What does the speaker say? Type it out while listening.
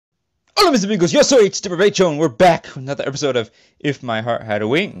Hola mis amigos, yo soy Stipper and we're back with another episode of If My Heart Had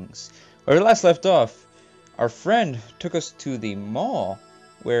Wings. Where we last left off, our friend took us to the mall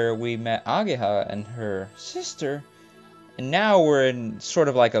where we met Ageha and her sister, and now we're in sort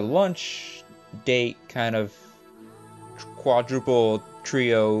of like a lunch date kind of quadruple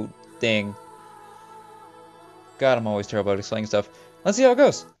trio thing. God, I'm always terrible at explaining stuff. Let's see how it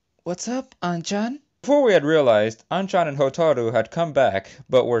goes. What's up, Anchan? Before we had realized, Anchan and Hotaru had come back,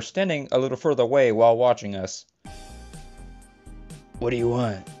 but were standing a little further away while watching us. What do you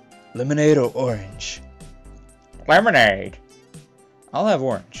want? Lemonade or orange? Lemonade! I'll have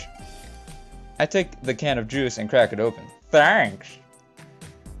orange. I take the can of juice and crack it open. Thanks!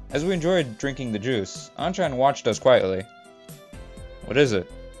 As we enjoyed drinking the juice, Anchan watched us quietly. What is it?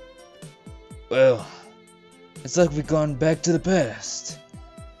 Well, it's like we've gone back to the past.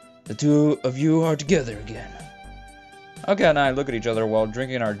 The two of you are together again. Aga and I look at each other while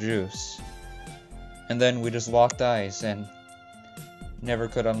drinking our juice. And then we just locked eyes and never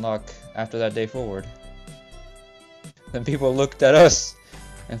could unlock after that day forward. Then people looked at us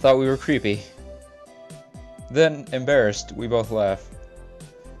and thought we were creepy. Then, embarrassed, we both laugh.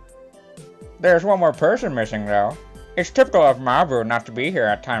 There's one more person missing though. It's typical of Mabu not to be here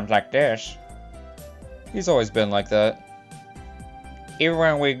at times like this. He's always been like that. Even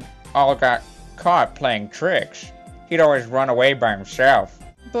when we all got caught playing tricks, he'd always run away by himself.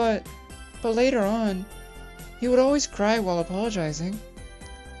 But later on, he would always cry while apologizing.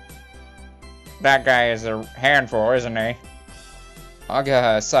 That guy is a handful, isn't he?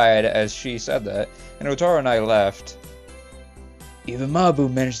 Aga sighed as she said that, and Hotaru and I laughed. Even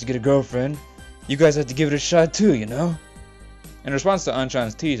Mabu managed to get a girlfriend. You guys have to give it a shot too, you know? In response to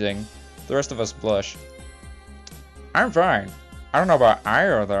Anchan's teasing, the rest of us blush. I'm fine. I don't know about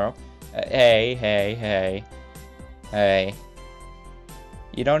Io, though. Hey.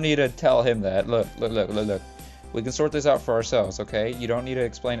 You don't need to tell him that. Look. We can sort this out for ourselves, okay? You don't need to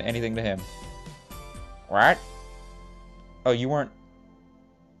explain anything to him. What? Oh, you weren't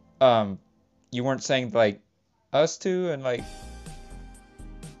saying, like, us two and, like...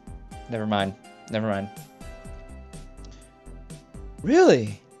 Never mind.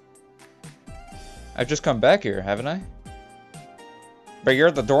 Really? I've just come back here, haven't I? But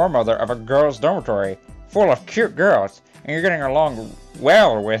you're the dorm mother of a girls' dormitory, full of cute girls, and you're getting along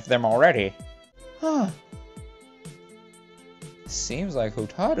well with them already. Huh. Seems like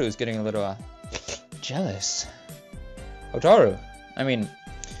Hotaru is getting a little, Jealous. Hotaru, I mean,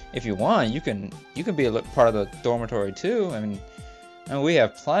 if you want, you can be a part of the dormitory too. I mean, we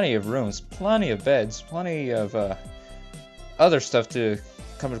have plenty of rooms, plenty of beds, plenty of, other stuff to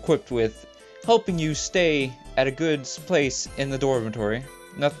come equipped with, helping you stay at a good place in the dormitory.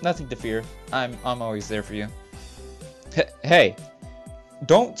 Nothing to fear. I'm always there for you. Hey,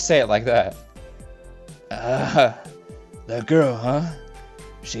 don't say it like that. That girl, huh?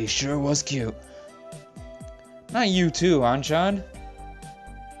 She sure was cute. Not you too, Anchan.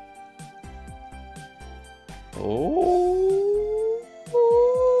 Oh,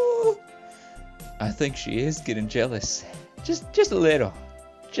 I think she is getting jealous. Just a little.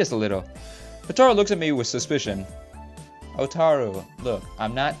 Hotaru looks at me with suspicion. Hotaru, look,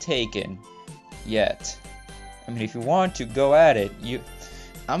 I'm not taken. Yet. I mean, if you want to go at it,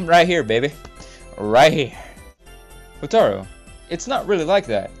 I'm right here, baby. Right here. Hotaru, it's not really like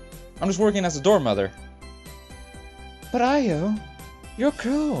that. I'm just working as a dorm mother. But Io, you're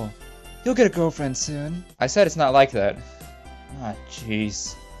cool. You'll get a girlfriend soon. I said it's not like that. Ah,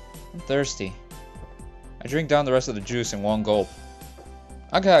 jeez. I'm thirsty. I drink down the rest of the juice in one gulp.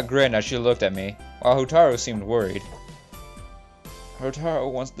 Aga grinned as she looked at me, while Hotaru seemed worried. Hotaru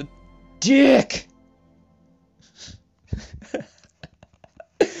wants the dick!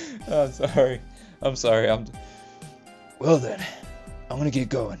 I'm sorry. Well then, I'm gonna get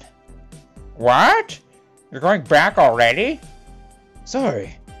going. What? You're going back already?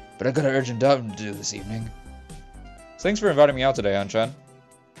 Sorry, but I got an urgent job to do this evening. Thanks for inviting me out today, Anchan.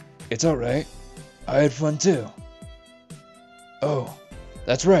 It's alright. I had fun too. Oh,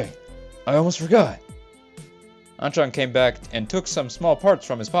 that's right. I almost forgot. Anchan came back and took some small parts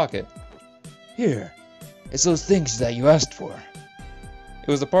from his pocket. Here, it's those things that you asked for. It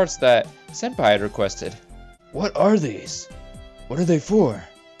was the parts that Senpai had requested. What are these? What are they for?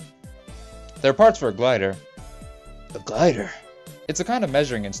 They're parts for a glider. A glider? It's a kind of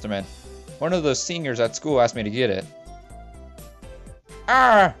measuring instrument. One of the seniors at school asked me to get it.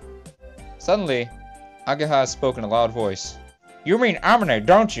 Ah! Suddenly, Ageha spoke in a loud voice. You mean Amine,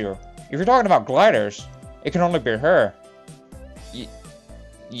 don't you? If you're talking about gliders, it can only be her.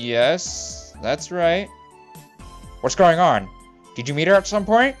 Yes, that's right. What's going on? Did you meet her at some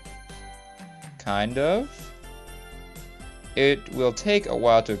point? Kind of. It will take a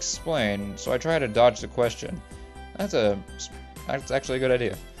while to explain, so I try to dodge the question. That's actually a good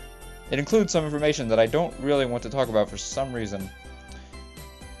idea. It includes some information that I don't really want to talk about for some reason.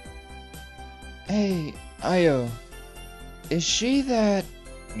 Hey, Io. Is she that...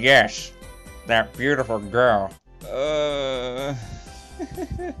 Yes, that beautiful girl.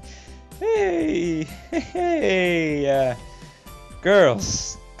 Hey,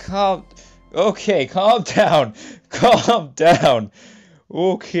 girls, calm down, calm down.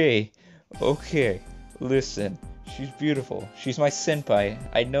 Okay, listen, she's beautiful, she's my senpai,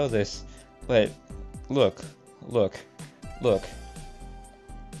 I know this, but look.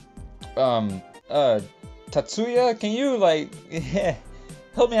 Tatsuya, can you, like,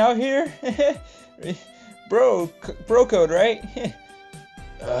 help me out here? Bro code, right?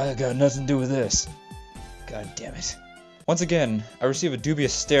 I got nothing to do with this. God damn it. Once again, I receive a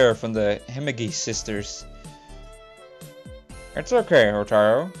dubious stare from the Himagi sisters. It's okay,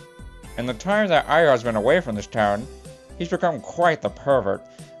 Hotaru. In the time that Io's been away from this town, he's become quite the pervert.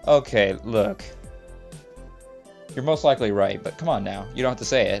 Okay, look. You're most likely right, but come on now, you don't have to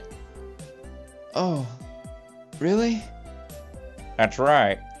say it. Oh, really? That's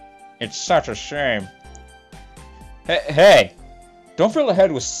right. It's such a shame. Hey! Don't fill the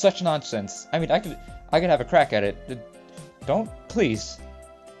head with such nonsense. I mean, I could have a crack at it. Don't, please,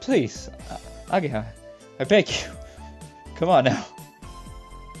 Ageha, I beg you. Come on now.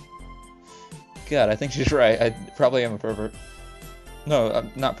 God, I think she's right. I probably am a pervert. No,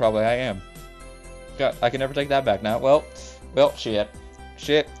 not probably. I am. God, I can never take that back now. Well, shit,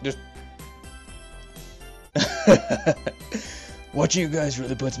 just. Watching you guys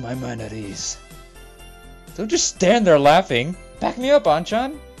really puts my mind at ease. Don't just stand there laughing. Back me up,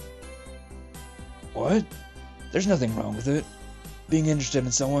 Anchan. What? There's nothing wrong with it. Being interested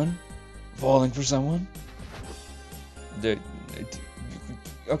in someone. Falling for someone.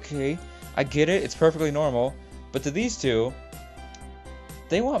 Okay, I get it. It's perfectly normal. But to these two,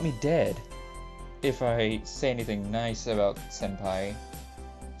 they want me dead if I say anything nice about Senpai.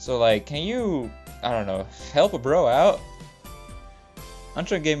 So, like, can you, I don't know, help a bro out?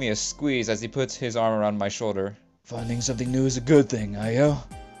 Anchan gave me a squeeze as he puts his arm around my shoulder. Finding something new is a good thing, Io.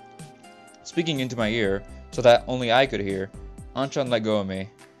 Speaking into my ear, so that only I could hear, Anchan let go of me.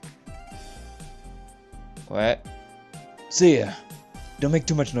 What? See ya. Don't make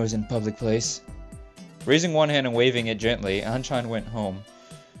too much noise in public place. Raising one hand and waving it gently, Anchan went home.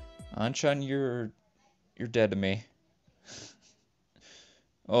 Anchan, you're dead to me.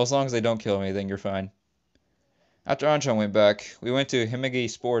 Well, as long as they don't kill me, then you're fine. After Anchan went back, we went to Himagi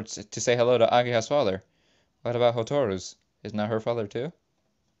Sports to say hello to Ageha's father. What about Hotaru's? Isn't that her father too?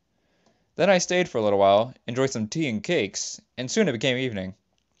 Then I stayed for a little while, enjoyed some tea and cakes, and soon it became evening.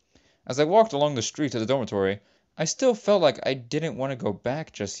 As I walked along the street to the dormitory, I still felt like I didn't want to go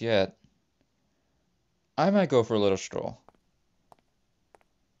back just yet. I might go for a little stroll.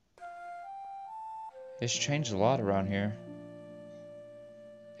 It's changed a lot around here.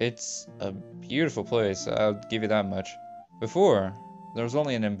 It's a beautiful place, I'll give you that much. Before, there was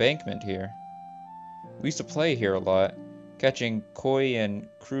only an embankment here. We used to play here a lot, catching koi and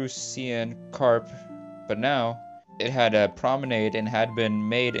crucian carp, but now it had a promenade and had been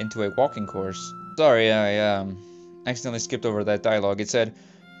made into a walking course. Sorry, I accidentally skipped over that dialogue. It said,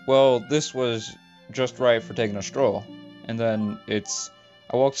 well, this was just right for taking a stroll. And then I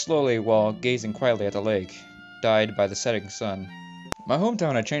walked slowly while gazing quietly at the lake, dyed by the setting sun. My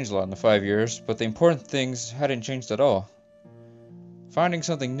hometown had changed a lot in the 5 years, but the important things hadn't changed at all. Finding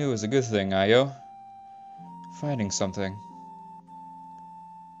something new is a good thing, Io. Finding something.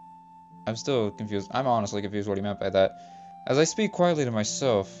 I'm still confused. I'm honestly confused what he meant by that. As I speak quietly to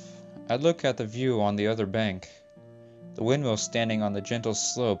myself, I look at the view on the other bank. The windmill standing on the gentle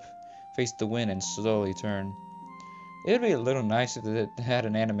slope faced the wind and slowly turned. It would be a little nice if it had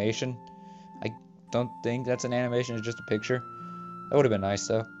an animation. I don't think that's an animation, it's just a picture. That would have been nice,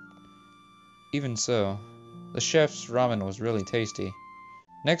 though. Even so, the chef's ramen was really tasty.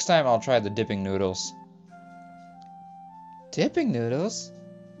 Next time I'll try the dipping noodles. Dipping noodles?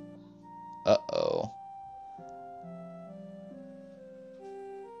 Uh-oh.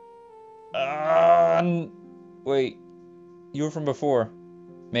 Wait. You were from before.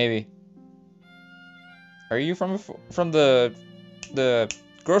 Maybe. Are you from the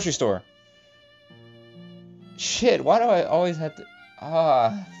grocery store? Shit, why do I always have to...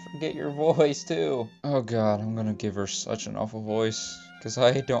 forget your voice, too. Oh god, I'm gonna give her such an awful voice. Because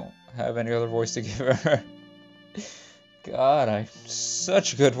I don't have any other voice to give her. God, I'm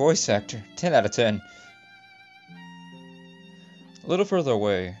such a good voice actor. 10 out of 10. A little further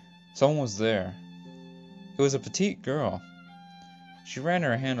away, Someone was there. It was a petite girl. She ran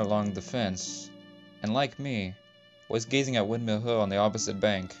her hand along the fence, and like me, was gazing at Windmill Hill on the opposite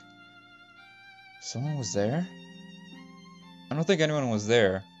bank. Someone was there? I don't think anyone was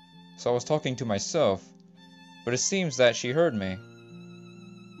there, so I was talking to myself, but it seems that she heard me.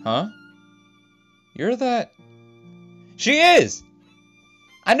 Huh? You're that... She is!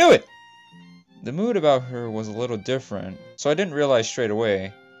 I knew it! The mood about her was a little different, so I didn't realize straight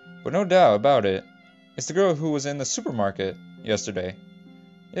away, but no doubt about it, it's the girl who was in the supermarket yesterday.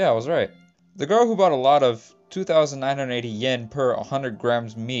 Yeah, I was right. The girl who bought a lot of 2,980 yen per 100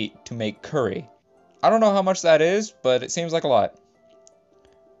 grams meat to make curry. I don't know how much that is, but it seems like a lot.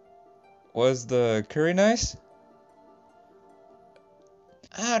 Was the curry nice?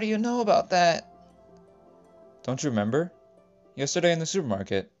 How do you know about that? Don't you remember? Yesterday in the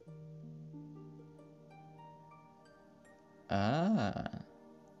supermarket. Ah.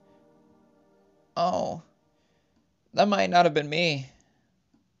 Oh. That might not have been me.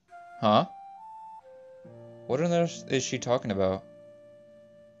 Huh? What on earth is she talking about?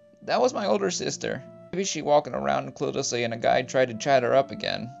 That was my older sister. Maybe she walking around cluelessly and a guy tried to chat her up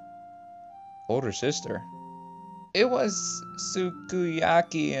again. Older sister? It was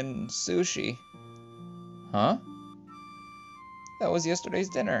sukiyaki and sushi. Huh? That was yesterday's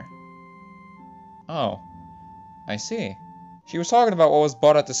dinner. Oh, I see. She was talking about what was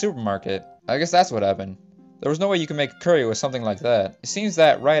bought at the supermarket. I guess that's what happened. There was no way you could make a curry with something like that. It seems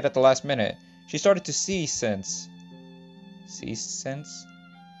that right at the last minute, she started to see sense. See sense?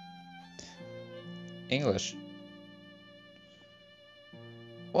 English.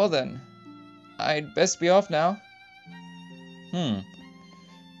 Well then, I'd best be off now.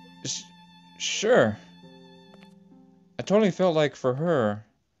 Sure. I totally felt like for her,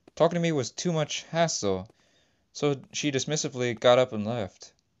 talking to me was too much hassle, so she dismissively got up and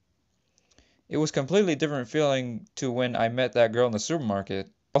left. It was completely different feeling to when I met that girl in the supermarket.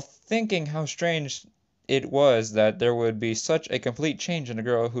 While thinking how strange it was that there would be such a complete change in a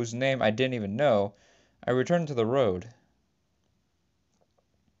girl whose name I didn't even know, I returned to the road.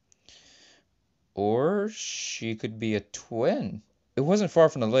 Or she could be a twin. It wasn't far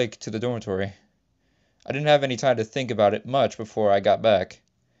from the lake to the dormitory. I didn't have any time to think about it much before I got back.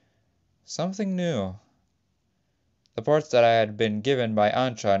 Something new. The parts that I had been given by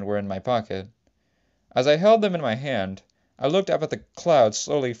Anchan were in my pocket. As I held them in my hand, I looked up at the clouds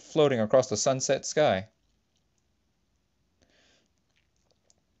slowly floating across the sunset sky.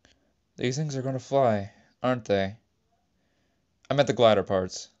 These things are going to fly, aren't they? I meant the glider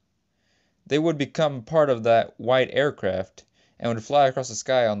parts. They would become part of that white aircraft and would fly across the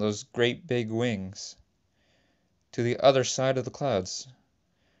sky on those great big wings to the other side of the clouds.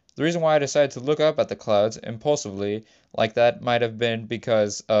 The reason why I decided to look up at the clouds impulsively like that might have been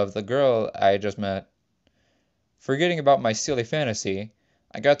because of the girl I had just met. Forgetting about my silly fantasy,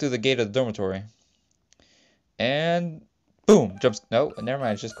 I got through the gate of the dormitory. And boom! Jumps. No, never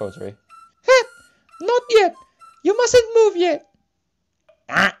mind, it's just Kotari. Hey! Not yet! You mustn't move yet!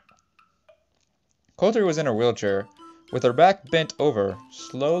 Kotari was in her wheelchair, with her back bent over,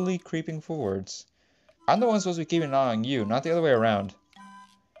 slowly creeping forwards. I'm the one supposed to be keeping an eye on you, not the other way around.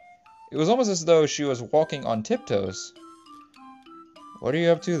 It was almost as though she was walking on tiptoes. What are you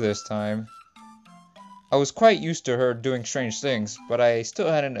up to this time? I was quite used to her doing strange things, but I still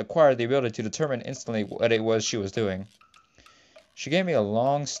hadn't acquired the ability to determine instantly what it was she was doing. She gave me a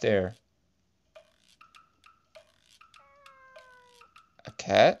long stare. A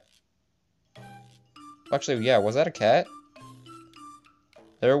cat? Actually, yeah, was that a cat?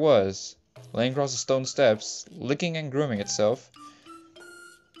 There it was, laying across the stone steps, licking and grooming itself.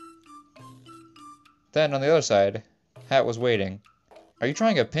 Then, on the other side, Hat was waiting. Are you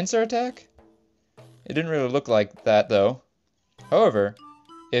trying a pincer attack? It didn't really look like that, though. However,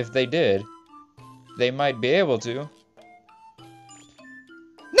 if they did, they might be able to.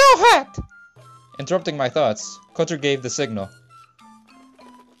 No, Hat! Interrupting my thoughts, Kotter gave the signal.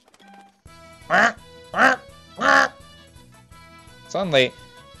 Suddenly,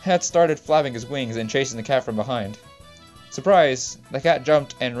 Hat started flapping his wings and chasing the cat from behind. Surprised, the cat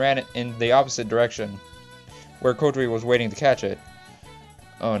jumped and ran in the opposite direction, where Kotari was waiting to catch it.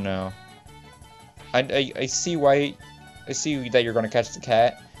 Oh no. I see why... I see that you're going to catch the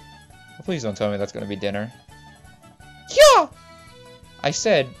cat. Please don't tell me that's going to be dinner. Yeah! I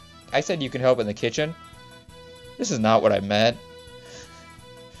said you can help in the kitchen. This is not what I meant.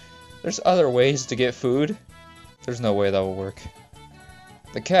 There's other ways to get food. There's no way that will work.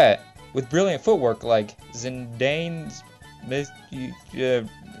 The cat, with brilliant footwork like Zindane's...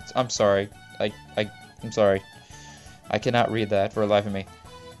 I'm sorry. I'm sorry. I cannot read that for the life of me.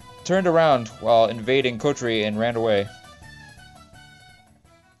 turned around while invading Kotri and ran away.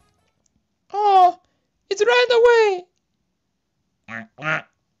 Oh, it ran away!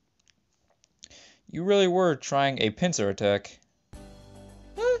 You really were trying a pincer attack.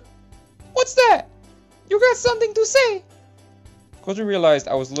 Huh? What's that? You got something to say? Kotri realized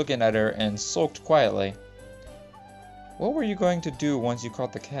I was looking at her and sulked quietly. What were you going to do once you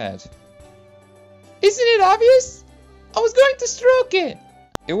caught the cat? Isn't it obvious? I was going to stroke it.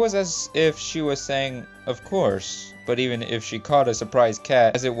 It was as if she was saying, of course, but even if she caught a surprised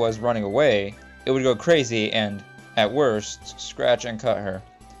cat as it was running away, it would go crazy and, at worst, scratch and cut her.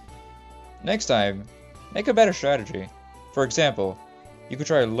 Next time, make a better strategy. For example, you could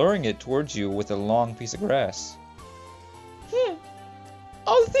try luring it towards you with a long piece of grass.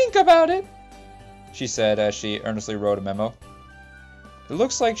 I'll think about it, she said as she earnestly wrote a memo. It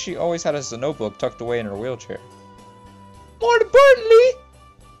looks like she always had a notebook tucked away in her wheelchair. More importantly...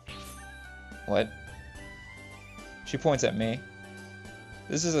 What? She points at me.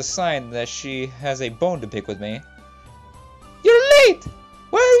 This is a sign that she has a bone to pick with me. You're late!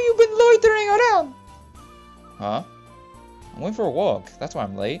 Where have you been loitering around? Huh? I went for a walk. That's why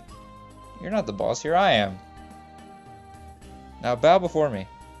I'm late. You're not the boss. Here I am. Now bow before me.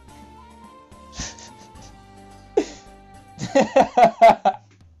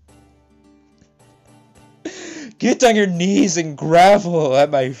 Get on your knees and grovel at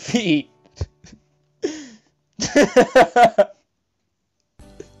my feet.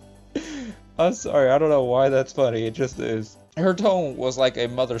 I'm sorry, I don't know why that's funny, it just is. Her tone was like a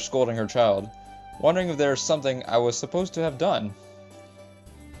mother scolding her child, wondering if there's something I was supposed to have done.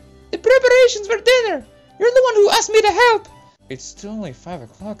 The preparations for dinner! You're the one who asked me to help! It's still only 5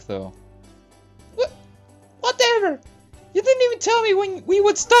 o'clock though. Whatever! You didn't even tell me when we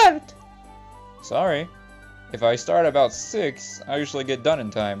would start! Sorry. If I start about 6, I usually get done in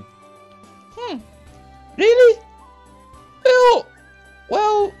time. Really?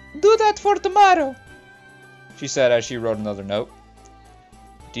 Well, do that for tomorrow. She said as she wrote another note.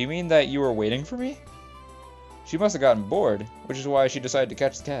 Do you mean that you were waiting for me? She must have gotten bored, which is why she decided to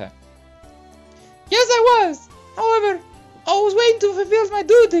catch the cat. Yes, I was. However, I was waiting to fulfill my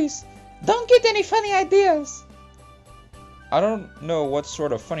duties. Don't get any funny ideas. I don't know what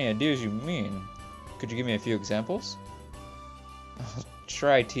sort of funny ideas you mean. Could you give me a few examples? I'll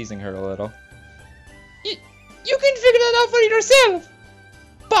try teasing her a little. You can figure that out for yourself,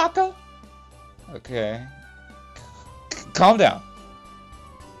 baka. Okay. Calm down.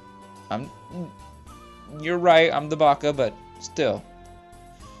 You're right, I'm the baka, but still.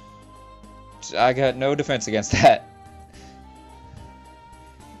 I got no defense against that.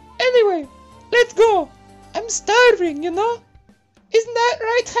 Anyway, let's go. I'm starving, you know? Isn't that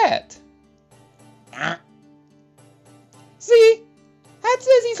right, Hat? See? Hat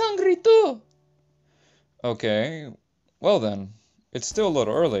says he's hungry too. Okay, well then, it's still a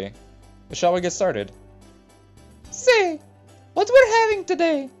little early. But shall we get started? Say, what we're having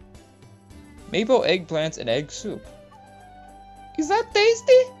today? Maple eggplants and egg soup. Is that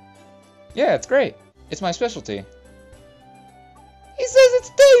tasty? Yeah, it's great. It's my specialty. He says it's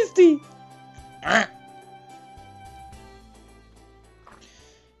tasty.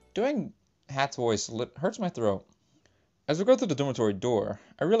 Doing Hat's voice hurts my throat. As we go through the dormitory door,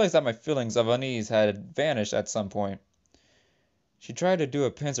 I realize that my feelings of unease had vanished at some point. She tried to do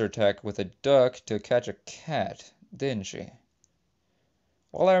a pincer attack with a duck to catch a cat, didn't she?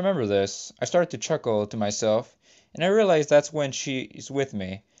 While I remember this, I start to chuckle to myself, and I realize that's when she's with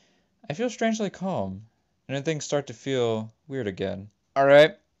me. I feel strangely calm, and then things start to feel weird again.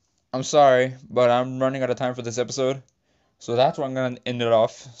 Alright, I'm sorry, but I'm running out of time for this episode. So that's where I'm going to end it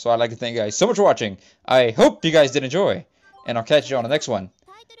off. So I'd like to thank you guys so much for watching. I hope you guys did enjoy. And I'll catch you on the next one.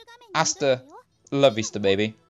 Hasta la vista, baby.